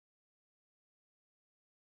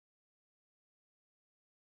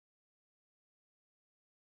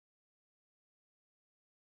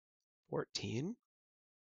14.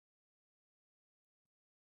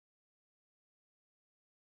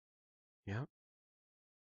 Yeah,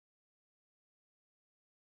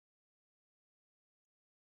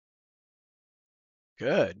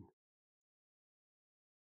 good.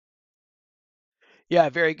 Yeah,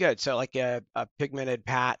 very good. So like a pigmented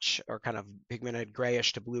patch or kind of pigmented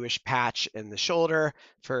grayish to bluish patch in the shoulder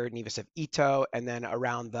for Nevus of Ito, and then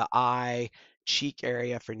around the eye cheek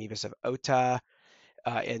area for Nevus of Ota.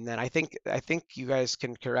 And then I think you guys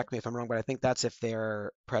can correct me if I'm wrong, but I think that's if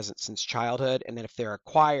they're present since childhood, and then if they're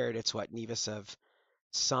acquired, it's what Nevus of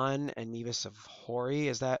Sun and Nevus of Hori.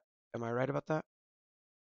 Is that? Am I right about that?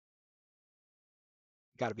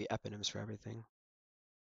 Got to be eponyms for everything.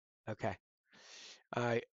 Okay.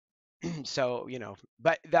 Uh, so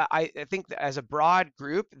but I think that as a broad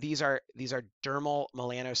group, these are dermal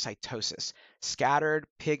melanocytosis, scattered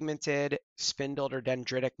pigmented spindled or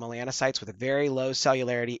dendritic melanocytes with a very low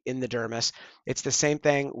cellularity in the dermis. It's the same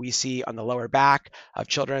thing we see on the lower back of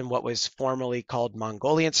children, what was formerly called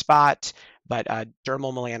Mongolian spot, but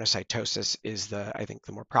dermal melanocytosis is I think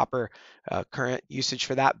the more proper current usage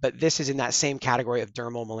for that. But this is in that same category of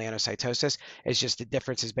dermal melanocytosis. It's just the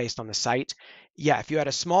difference is based on the site. Yeah, if you had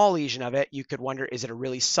a small lesion of it, you could wonder, is it a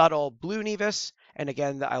really subtle blue nevus? And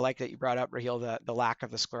again, I like that you brought up, Raheel, the lack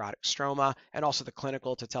of the sclerotic stroma and also the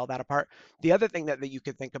clinical to tell that apart. The other thing that you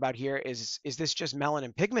could think about here is this just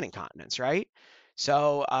melanin pigment incontinence, right?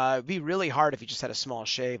 So it'd be really hard if you just had a small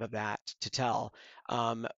shave of that to tell.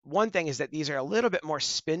 One thing is that these are a little bit more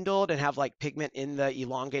spindled and have like pigment in the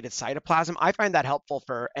elongated cytoplasm. I find that helpful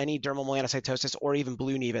for any dermal melanocytosis or even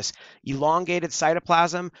blue nevus. Elongated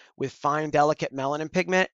cytoplasm with fine, delicate melanin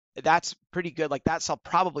pigment, that's pretty good. Like that cell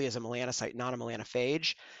probably is a melanocyte, not a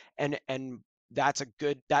melanophage. And that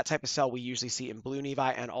type of cell we usually see in blue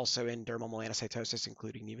nevi and also in dermal melanocytosis,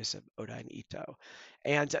 including Nevus of Ota and Ito.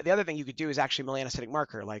 And the other thing you could do is actually melanocytic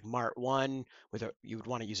marker like MART1 you would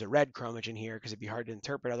want to use a red chromogen here because it'd be hard to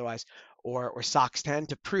interpret otherwise, or SOX10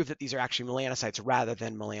 to prove that these are actually melanocytes rather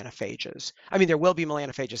than melanophages. I mean, there will be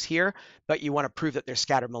melanophages here, but you want to prove that there's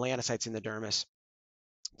scattered melanocytes in the dermis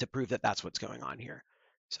to prove that that's what's going on here.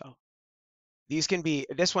 So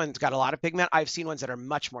this one's got a lot of pigment. I've seen ones that are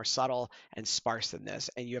much more subtle and sparse than this,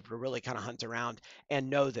 and you have to really kind of hunt around and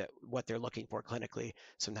know that what they're looking for clinically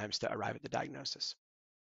sometimes to arrive at the diagnosis.